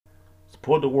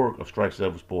Support the work of Strike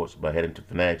 7 Sports by heading to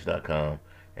fanatics.com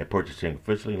and purchasing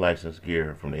officially licensed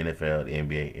gear from the NFL, the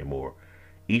NBA, and more.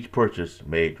 Each purchase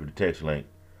made through the text link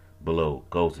below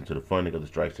goes into the funding of the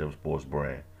Strike 7 Sports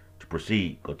brand. To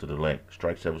proceed, go to the link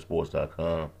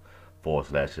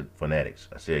strike7sports.com/fanatics.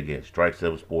 I say again,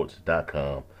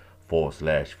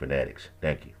 strike7sports.com/fanatics.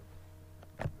 Thank you.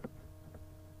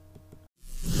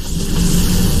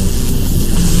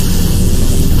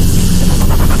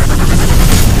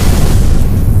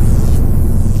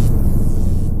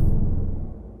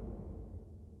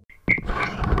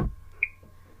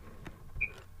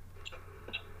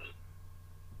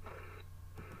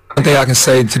 One thing I can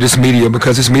say to this media,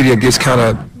 because this media gets kind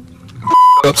of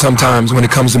up sometimes when it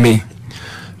comes to me.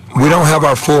 We don't have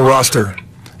our full roster.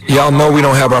 Y'all know we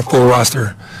don't have our full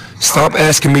roster. Stop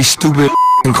asking me stupid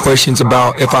questions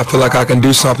about if I feel like I can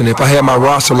do something. If I had my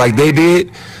roster like they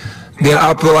did, then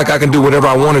I feel like I can do whatever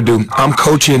I want to do. I'm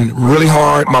coaching really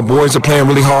hard. My boys are playing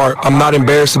really hard. I'm not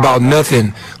embarrassed about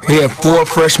nothing. We have 4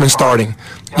 freshmen starting.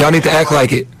 Y'all need to act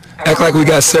like it. Act like we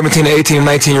got 17, 18,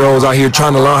 19-year-olds out here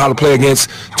trying to learn how to play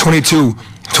against 22,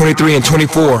 23, and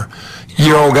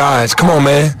 24-year-old guys. Come on,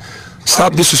 man.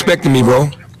 Stop disrespecting me,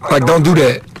 bro. Like, don't do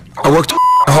that. I work too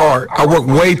hard. I work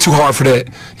way too hard for that.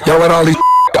 Y'all write all these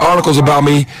articles about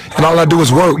me, and all I do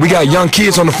is work. We got young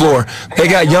kids on the floor. They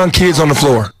got young kids on the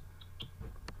floor.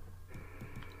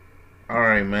 All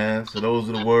right, man. So those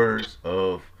are the words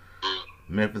of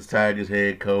Memphis Tigers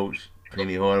head coach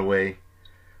Penny Hardaway.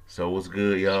 So what's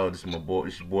good, y'all? This is your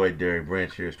boy Derek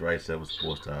Branch here,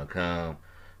 Strike7Sports.com.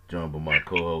 Joined by my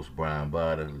co-host Brian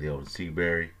Botta, Leo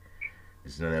Seabury.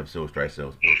 This is another episode of Strike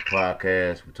 7 Sports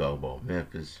Podcast. We talk about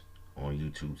Memphis on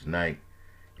YouTube tonight.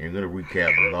 And we're gonna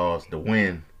recap the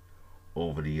win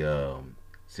over the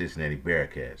Cincinnati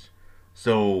Bearcats.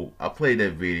 So I played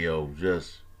that video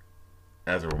just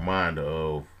as a reminder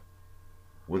of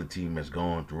what the team has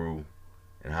gone through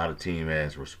and how the team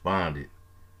has responded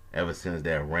ever since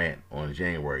that rant on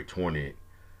January 20th,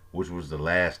 which was the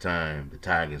last time the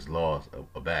Tigers lost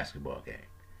a basketball game.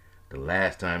 The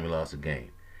last time we lost a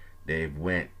game. They're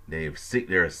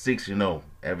 6-0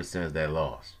 ever since that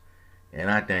loss.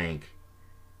 And I think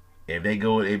if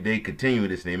they continue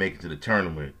this and they make it to the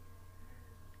tournament,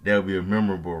 there'll be a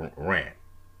memorable rant.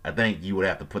 I think you would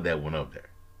have to put that one up there.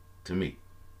 To me,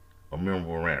 a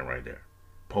memorable rant right there.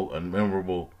 A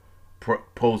memorable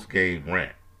post-game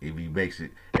rant. If they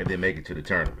make it to the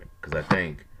tournament, because I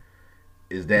think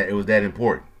it was that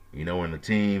important, and the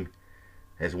team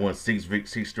has won six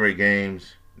straight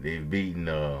games. They've beaten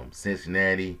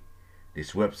Cincinnati. They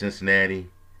swept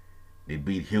Cincinnati. They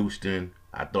beat Houston.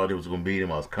 I thought it was going to beat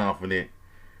them. I was confident.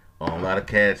 A lot of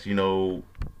cats,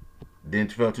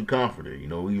 didn't feel too confident.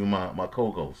 Even my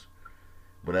co-hosts.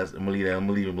 But I'm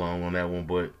gonna leave them alone on that one.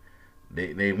 But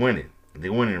they win it.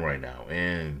 They're winning right now,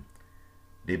 and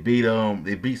they beat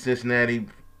Cincinnati.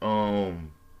 I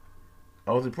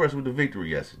was impressed with the victory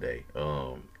yesterday.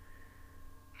 I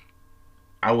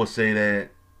would say that,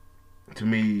 to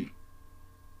me,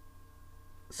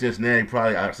 Cincinnati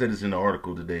probably, I said this in the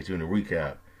article today too, in the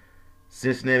recap,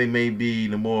 Cincinnati may be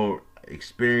the more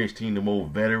experienced team, the more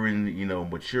veteran,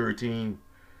 mature team,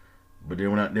 but they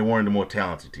weren't the more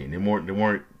talented team. They weren't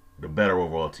the better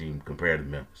overall team compared to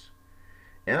Memphis.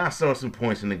 And I saw some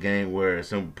points in the game where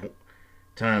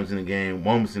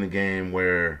moments in the game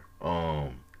where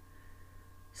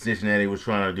Cincinnati was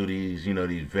trying to do these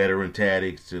veteran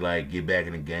tactics to get back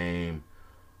in the game.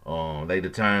 Like the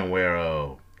time where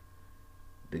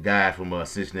the guy from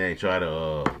Cincinnati tried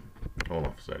to hold on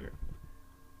for a second,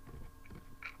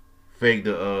 fake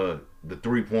the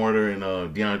 3-pointer, and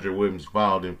DeAndre Williams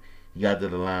fouled him. He got to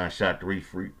the line, shot 3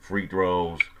 free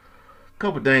throws. A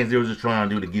couple things they were just trying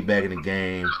to do to get back in the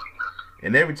game.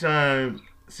 And every time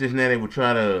Cincinnati would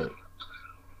try to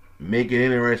make it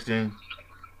interesting,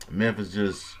 Memphis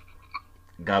just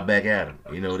got back at them.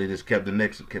 They just kept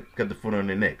the foot on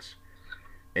their necks.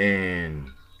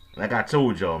 And like I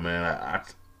told y'all, man, I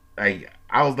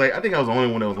was like, I think I was the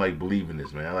only one that was believing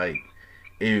this, man.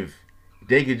 If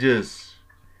they could just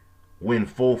win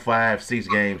 4, 5, 6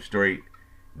 games straight,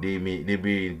 they'd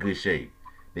be in good shape.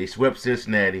 They swept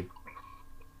Cincinnati.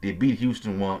 They beat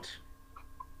Houston once.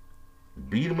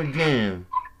 Beat them again.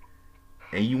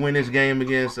 And you win this game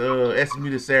against SMU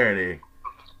this Saturday,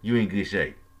 you in good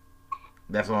shape.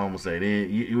 That's all I'm gonna say.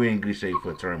 You in good shape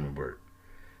for a tournament berth.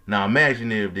 Now imagine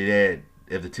if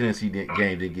the Tennessee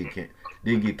game didn't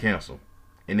get canceled,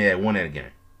 and they had won that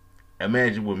game.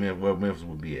 Imagine where Memphis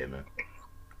would be at, man,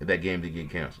 if that game did get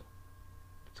canceled.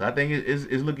 So I think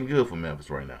it's looking good for Memphis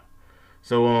right now.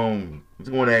 So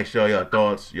just want to ask y'all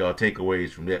thoughts, y'all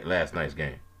takeaways from that last night's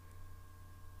game.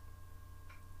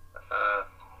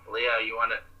 you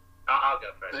want to? I'll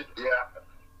go first. Yeah.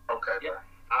 Okay. Yeah,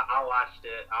 I watched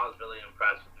it. I was really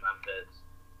impressed with Memphis.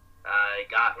 It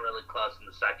got really close in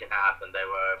the second half, and they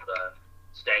were able to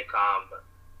stay calm,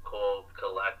 cool,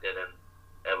 collected, and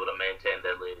able to maintain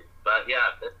their lead. But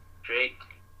yeah, this streak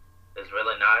is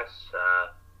really nice.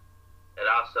 It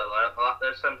also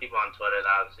there's some people on Twitter that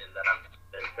I've seen that have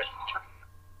been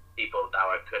people that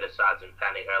were criticizing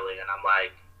Penny earlier, and I'm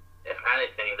like, if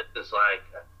anything, this is like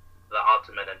the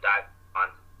ultimate indictment on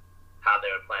how they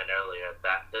were playing earlier.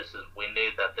 That we knew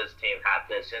that this team had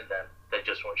this in them, they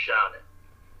just weren't showing it.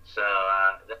 So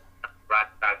right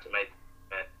back to make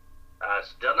it.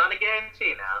 Still not a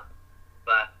guarantee now,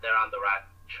 but they're on the right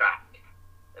track.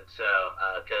 And so,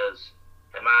 because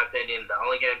in my opinion, the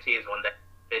only guarantee is when they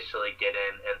officially get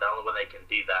in, and the only way they can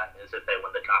do that is if they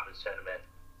win the conference tournament,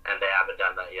 and they haven't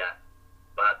done that yet.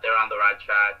 But they're on the right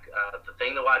track. The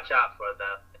thing to watch out for,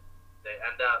 though, they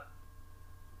end up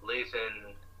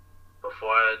losing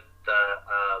before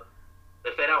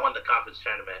if they don't win the conference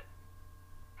tournament.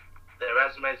 Their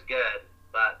resume is good,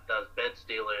 but those bid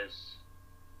stealers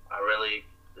are really,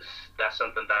 that's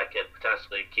something that could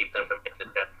potentially keep them from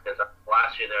getting the because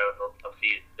last year there were a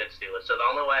few bid stealers. So the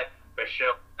only way for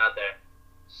sure out there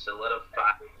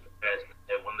solidify is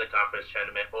they win the conference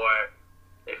tournament, or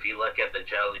if you look at the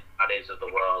Jelly Fridays of the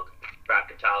world,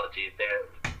 bracketology,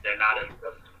 they're not in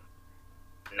the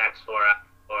next four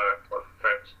or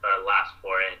first or last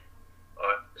four in.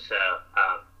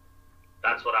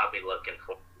 That's what I'll be looking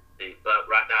for. But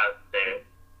right now they're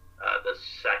the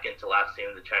second to last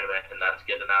team in the tournament, and that's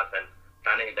good enough. And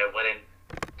I think they're winning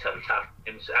some tough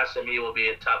games. SMU will be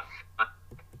a tough one,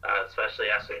 especially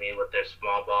SMU with their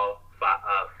small ball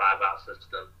five-out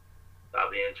system. I'll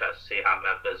be interested to see how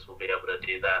Memphis will be able to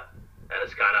do that. And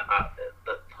it's kind of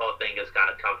the whole thing has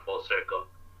kind of come full circle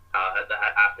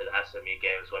after the SMU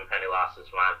games when Penny lost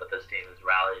his mind, but this team has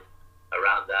rallied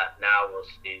around that. Now we'll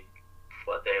see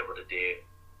what they're able to do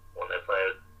when they play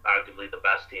arguably the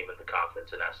best team in the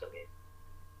conference in SMU.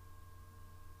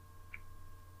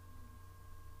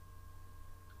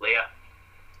 Leah?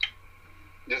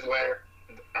 This is where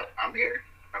I'm here.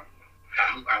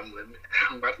 I'm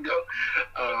about to go.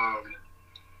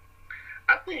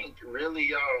 I think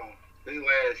really, these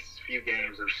last few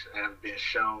games have been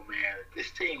shown, man.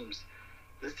 This team's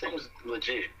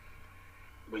legit.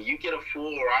 When you get a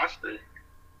full roster,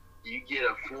 you get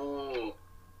a full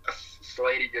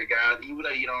slate of your guys. Even though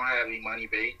you don't have any money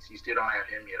Bates, you still don't have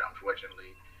him yet,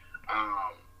 unfortunately.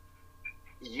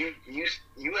 You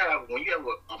have when you have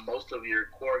most of your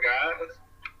core guys,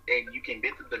 and you can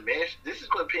get to the mesh. This is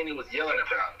what Penny was yelling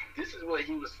about. This is what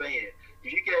he was saying.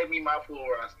 If you gave me my full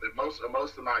roster, most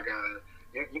of my guys,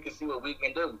 you can see what we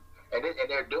can do. And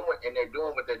they're doing what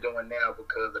they're doing now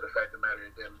because of the fact of the matter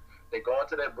is they're going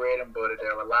to their bread and butter.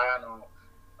 They're relying on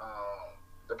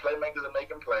the playmakers are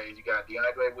making plays. You got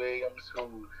DeAndre Williams,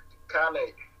 who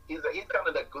he's kind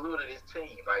of the glue to this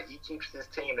team. Like, he keeps this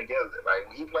team together. Like,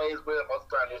 when he plays well, most of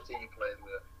the time this team plays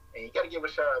well. And you got to give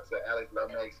a shout out to Alex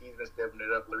Lomax. He's been stepping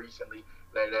it up recently.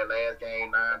 That last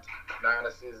game, 9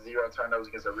 assists, 0 turnovers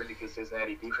against a really good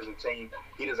Cincinnati defensive team.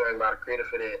 He deserves a lot of credit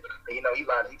for that. And,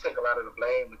 he takes a lot of the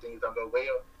blame when things don't go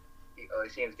well. He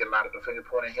seems to get a lot of the finger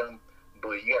pointing at him.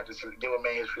 But you have to give a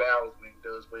man his flowers when he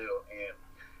does well. And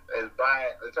as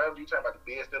Brian, the time you talking about the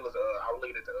bid stealers, I was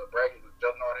looking at the bracket.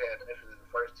 Joe Nard had Memphis as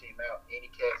the first team out. Any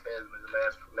Cats has him as the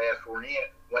last four in.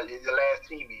 Well, it's the last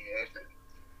team in, actually.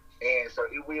 And so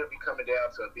it will be coming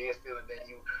down to a bid stealing. Then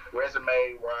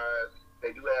resume-wise, they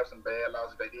do have some bad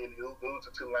losses. They did lose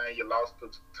to Tulane. You lost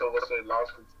to Tulsa.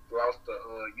 Lost to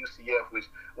UCF, which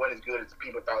wasn't as good as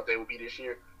people thought they would be this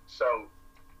year. So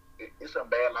it's some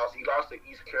bad losses. You lost to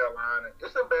East Carolina.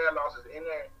 There's some bad losses in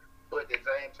there. But at the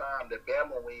same time, the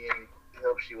Bama win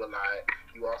helps you a lot.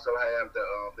 You also have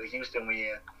the Houston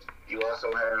win. You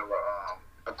also have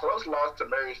a close loss to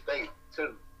Murray State,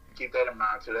 too. Keep that in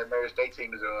mind, too. That Murray State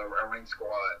team is a ranked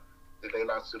squad that they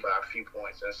lost to by a few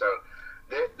points. And so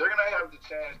they're going to have the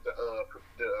chance to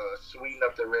sweeten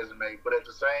up their resume. But at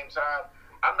the same time,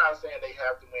 I'm not saying they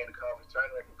have to win the conference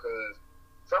tournament because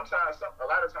a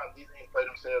lot of times these teams play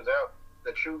themselves out.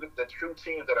 The true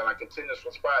teams that are like contenders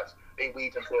for spots, they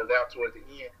weed themselves out towards the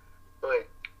end. But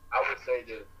I would say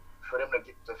that for them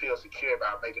to feel secure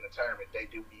about making a tournament, they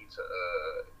do need to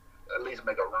at least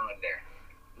make a run there.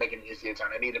 Making the NCAA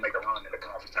tournament, they need to make a run in the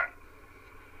conference tournament.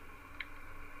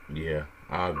 Yeah,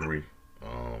 I agree.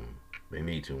 They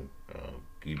need to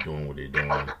keep doing what they're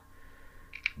doing.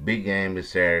 Big game this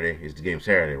Saturday. It's the game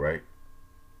Saturday, right?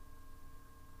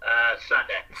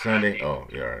 Sunday? Oh,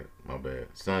 yeah, all right. My bad.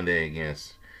 Sunday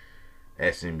against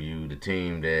SMU, the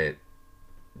team that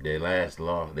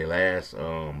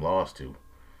lost to.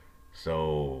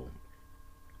 So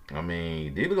I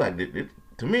mean, they look like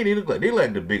to me they look like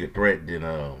the bigger threat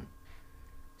than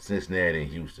Cincinnati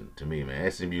and Houston. To me, man,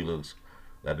 SMU looks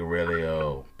like a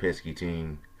really pesky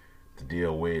team to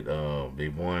deal with. They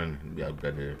won. I've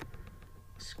got the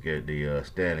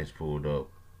standings pulled up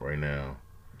right now.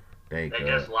 They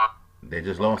just lost. They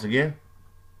just lost again.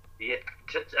 Yeah,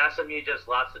 SMU just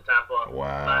lost to Temple.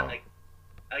 Wow. But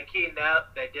a key note,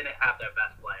 they didn't have their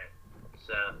best player.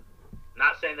 So,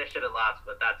 not saying they should have lost,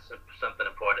 but that's something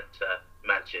important to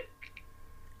mention.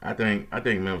 I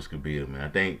think Memphis could beat them, man. I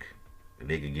think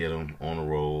they could get them on the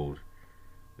road.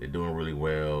 They're doing really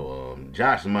well.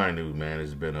 Josh Manu, man,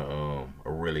 has been a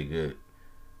really good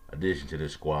addition to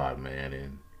this squad, man.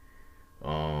 And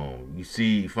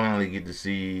you finally get to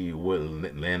see what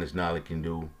Landis Nolley can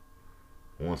do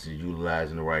once he's utilized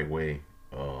in the right way.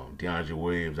 DeAndre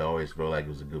Williams, I always felt like he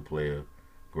was a good player,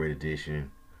 great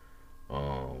addition.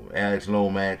 Alex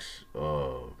Lomax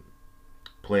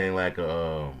playing like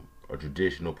a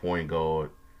traditional point guard,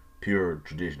 pure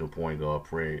traditional point guard,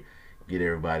 get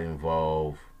everybody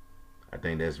involved. I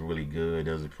think that's really good.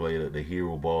 Doesn't play the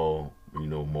hero ball,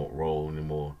 more role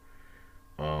anymore.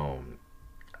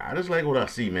 I just like what I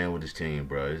see, man, with this team,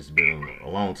 bro. It's been a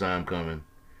long time coming.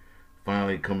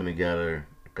 Finally coming together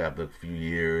after a few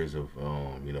years of,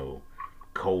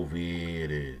 COVID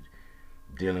and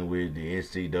dealing with the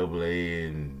NCAA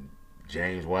and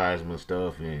James Wiseman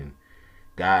stuff and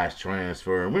guys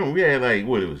transferring. Remember, we had it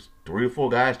was 3 or 4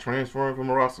 guys transferring from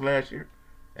the roster last year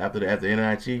after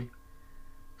NIT.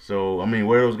 So, I mean,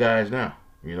 where are those guys now,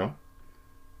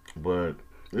 But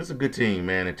this is a good team,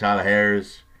 man. And Tyler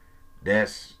Harris,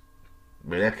 that's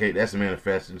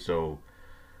manifesting. So,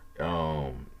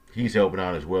 he's helping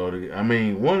out as well. I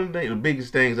mean, one of the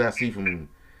biggest things I see from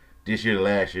this year to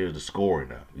last year is the scoring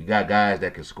now. You got guys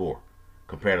that can score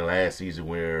compared to last season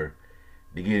where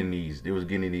they was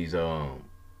getting these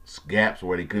gaps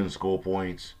where they couldn't score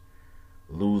points,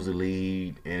 lose the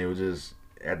lead, and it was just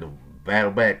had to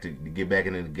battle back to get back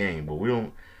into the game. But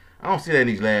I don't see that in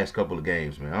these last couple of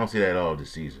games, man. I don't see that at all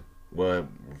this season. Well,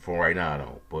 for right now I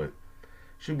don't. But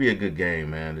should be a good game,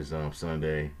 man, this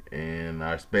Sunday. And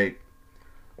I expect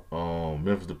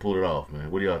Memphis to pull it off,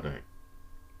 man. What do y'all think?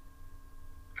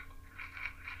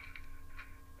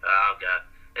 Oh, God.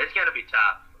 It's going to be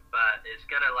tough, but it's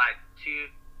going to two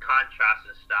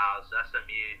contrasting styles.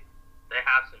 SMU, they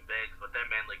have some bigs, but they're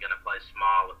mainly going to play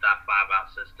small with that 5-out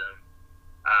system.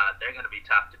 They're going to be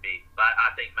tough to beat, but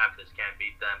I think Memphis can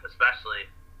beat them, especially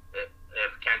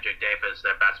if Kendrick Davis,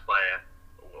 their best player,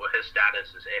 his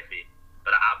status is iffy.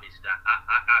 But obviously,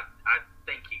 I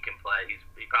think he can play. He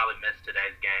probably missed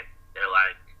today's game. They're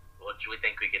like, well, we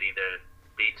think we could either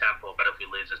beat Temple, but if we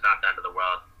lose, it's not the end of the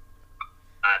world.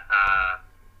 But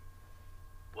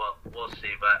we'll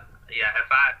see. But yeah, if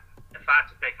I had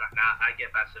to pick right now, I give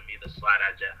SMU the slight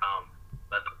edge at home.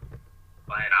 But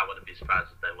playing, I wouldn't be surprised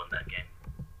if they win that game.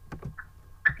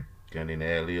 Got any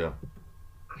add, Leo?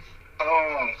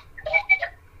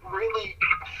 Really,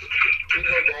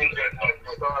 games that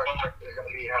start is going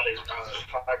to be how they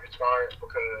Tigers start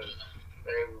because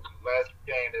last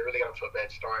game they really got off to a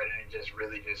bad start and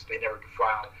they never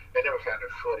found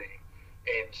their footing,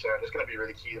 and so it's going to be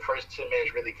really key. The first 10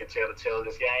 minutes really could tell the tale of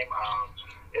this game.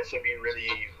 SMU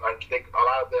really a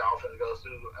lot of their offense goes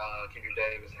through Kendrick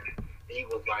Davis, and he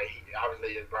was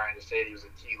obviously, as Brian just said, he was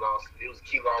a key loss. It was a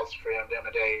key loss for them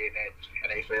today, and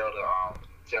they failed to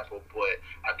Temple. But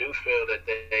I do feel that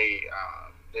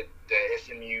that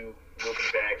SMU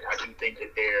looking back, I do think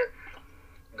that they're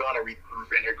gonna regroup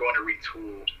and they're going to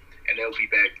retool, and they'll be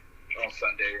back on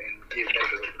Sunday and give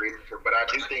Memphis a great effort. But I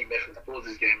do think Memphis pulls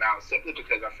this game out simply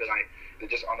because I feel like they're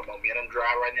just on a momentum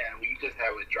drive right now, and when you just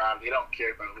have a drive, they don't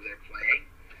care about who they're playing.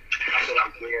 I feel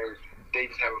like they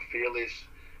just have a fearless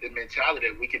mentality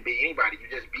that we can beat anybody. You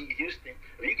just beat Houston.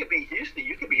 If you can beat Houston,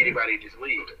 you can beat anybody in this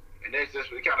league. And that's just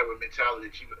kind of a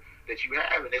mentality that you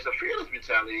have, and it's a fearless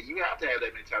mentality. You have to have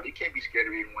that mentality. You can't be scared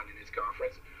of anyone in this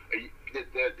conference.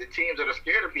 The teams that are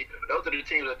scared of people, those are the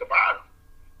teams at the bottom.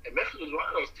 And Memphis was one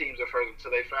of those teams at first until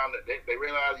they found that they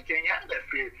realized you can't have that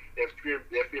fear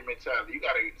mentality. You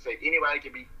got to say anybody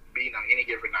can be beaten on any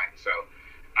given night. So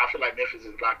I feel like Memphis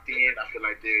is locked in. I feel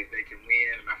like they can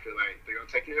win, and I feel like they're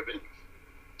gonna take care of business.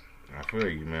 I feel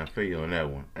you, man. I feel you on that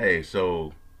one. Hey,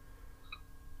 so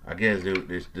I guess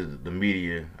the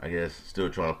media, still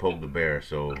trying to poke the bear.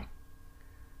 So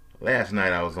last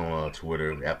night I was on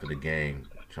Twitter after the game,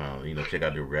 trying to check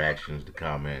out the reactions, the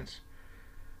comments,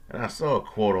 and I saw a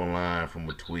quote online from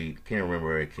a tweet. Can't remember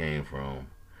where it came from.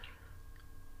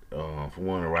 for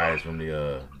one of the writers from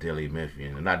the Daily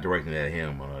Memphian, and not directing it at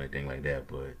him or anything like that,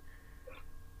 but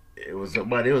it was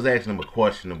asking him a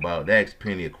question about. They asked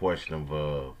Penny a question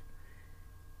of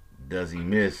does he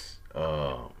miss?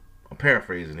 I'm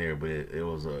paraphrasing here, but it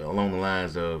was along the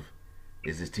lines of,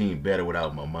 is his team better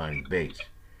without Monty Bates?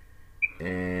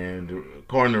 And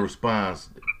according to the response,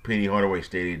 Penny Hardaway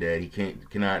stated that he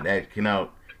cannot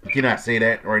say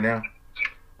that right now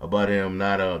about him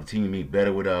not the team being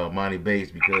better with Monty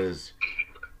Bates, because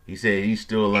he said he's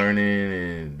still learning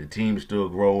and the team's still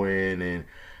growing, and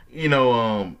a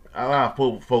lot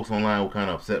of folks online were kind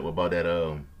of upset about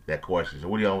that question. So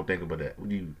what do y'all think about that? What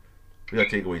y'all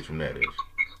takeaways from that is?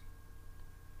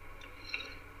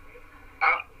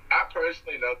 I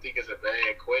personally don't think it's a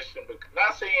bad question, but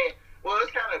not saying, well,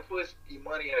 it's kind of puts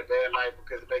money in a bad light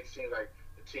because it makes it seem like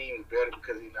the team is better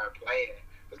because he's not playing.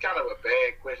 It's kind of a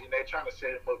bad question. They're trying to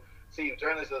set him up. See, if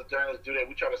journalists do that,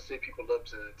 we try to set people up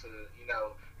to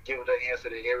give the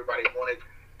answer that everybody wanted.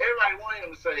 Everybody wanted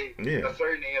him to say a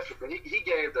certain answer, but he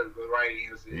gave the right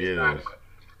answer. Yeah.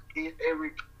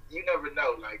 You never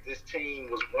know. Like, this team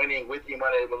was winning with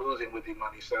Imani, but losing with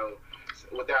Imani, so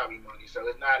without Imani. So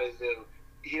it's not as if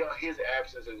his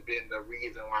absence has been the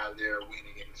reason why they're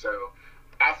winning. And so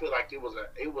I feel like it was a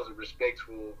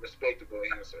respectable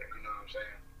answer. You know what I'm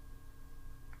saying?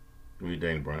 What do you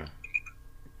think, Brian?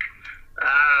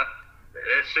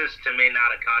 This is, to me,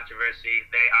 not a controversy.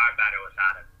 They are better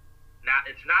without him. Now,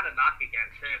 it's not a knock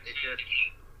against him. It's just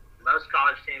most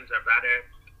college teams are better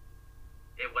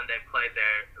when they play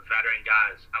their veteran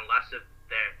guys, unless if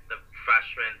they're the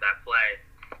freshmen that play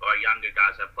or younger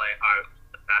guys that play are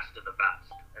the best of the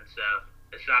best. And so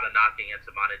it's not a knock against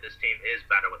Imani. This team is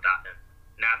better without him.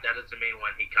 Now, that doesn't mean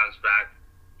when he comes back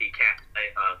he can't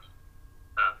play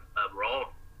a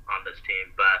role on this team,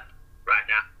 but right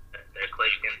now they're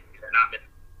clicking. They're not meant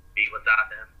to beat without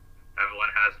him.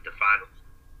 Everyone has a defined,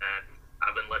 and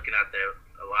I've been looking at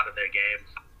a lot of their games.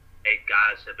 8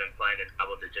 guys have been playing in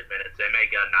double-digit minutes. They may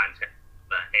go 9-10,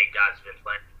 but 8 guys have been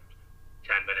playing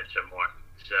 10 minutes or more.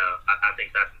 So I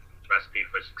think that's a recipe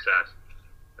for success.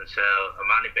 And so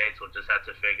Imani Bates will just have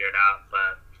to figure it out.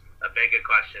 But a bigger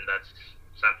question that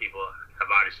some people have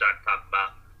already started to talk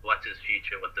about, what's his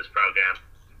future with this program?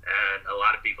 And a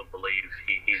lot of people believe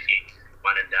he's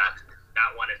one and done.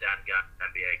 Not one and done gun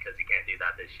NBA, because he can't do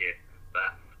that this year.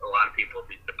 But a lot of people will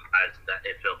be surprised that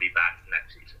if he'll be back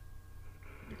next season.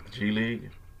 G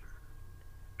League?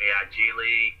 Yeah, G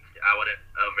League. I wouldn't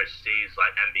overseas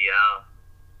like NBL.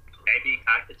 Maybe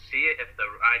I could see it if the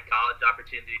right college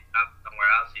opportunity comes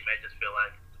somewhere else. He may just feel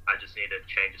like, I just need to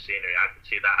change the scenery. I could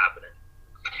see that happening.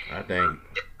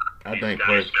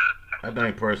 I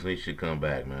think personally he should come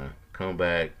back, man. Come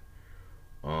back,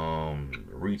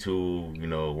 retool,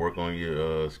 work on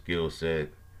your skill set.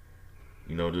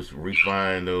 Just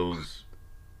refine those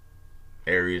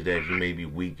areas that you may be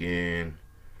weak in.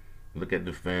 Look at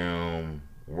the film,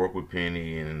 work with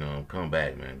Penny, and come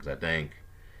back, man. Because I think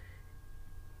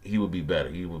he would be better.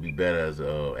 He would be better as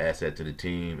an asset to the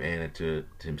team and to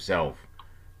himself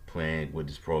playing with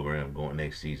this program going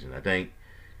next season. I think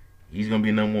he's going to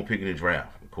be number 1 pick in the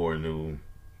draft, according to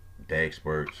the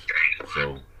experts.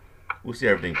 So we'll see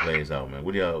how everything plays out, man.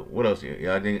 What else?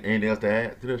 Y'all think anything else to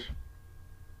add to this?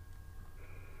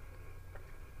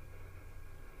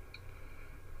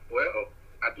 Well,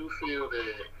 I do feel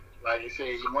that, like you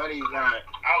said, money's not.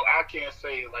 I can't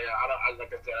say like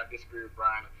like I said, I disagree with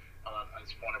Brian on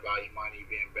his point about Imani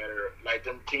being better, like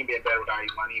the team being better without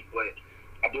Imani. But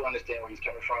I do understand where he's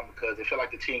coming from, because I feel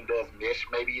like the team does mesh.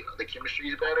 Maybe the chemistry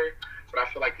is better, but I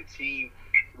feel like the team,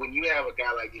 when you have a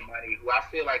guy like Imani, who I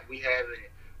feel like he hasn't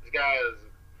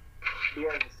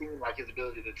seen like his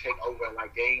ability to take over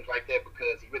like games like that,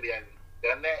 because he really hasn't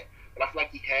done that. But I feel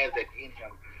like he has that in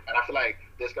him, and I feel like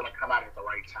that's gonna come out at the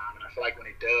right time. And I feel like when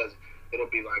it does, it'll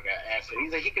be like an asset.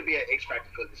 He could be an X factor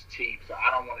for this team. So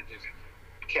I don't want to just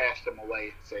cast him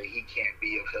away and say he can't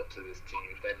be of help to this team,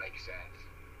 if that makes sense.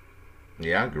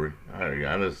 Yeah, I agree.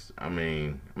 I'm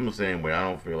the same way. I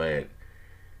don't feel like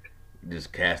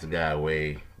just cast the guy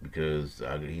away because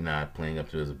he's not playing up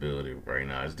to his ability right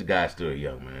now. The guy's still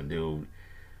young, man. Dude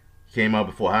came out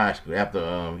before high school.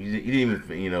 After he didn't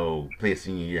even play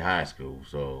senior year high school,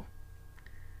 so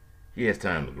he has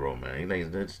time to grow, man. He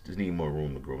thinks just need more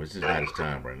room to grow. It's just not his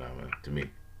time right now, man. To me.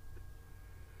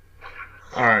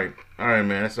 All right, man.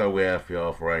 That's all we have for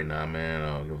y'all for right now,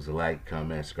 man. Give us a like,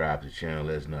 comment, subscribe to the channel.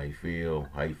 Let us know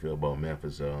how you feel about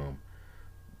Memphis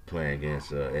playing against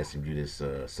SMU this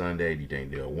Sunday. Do you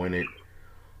think they'll win it?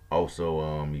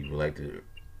 Also, if you would like to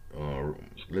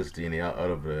listen to any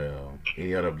other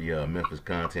of the Memphis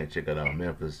content, check out our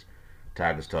Memphis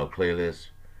Tigers Talk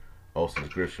playlist. Also, in the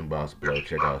description box below,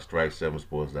 check out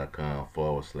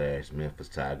strike7sports.com/Memphis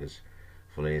Tigers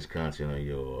for latest content on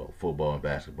your football and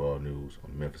basketball news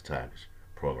on the Memphis Tigers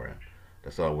program.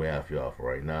 That's all we have for y'all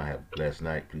for right now. Have a blessed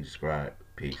night. Please subscribe.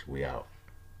 Peace. We out.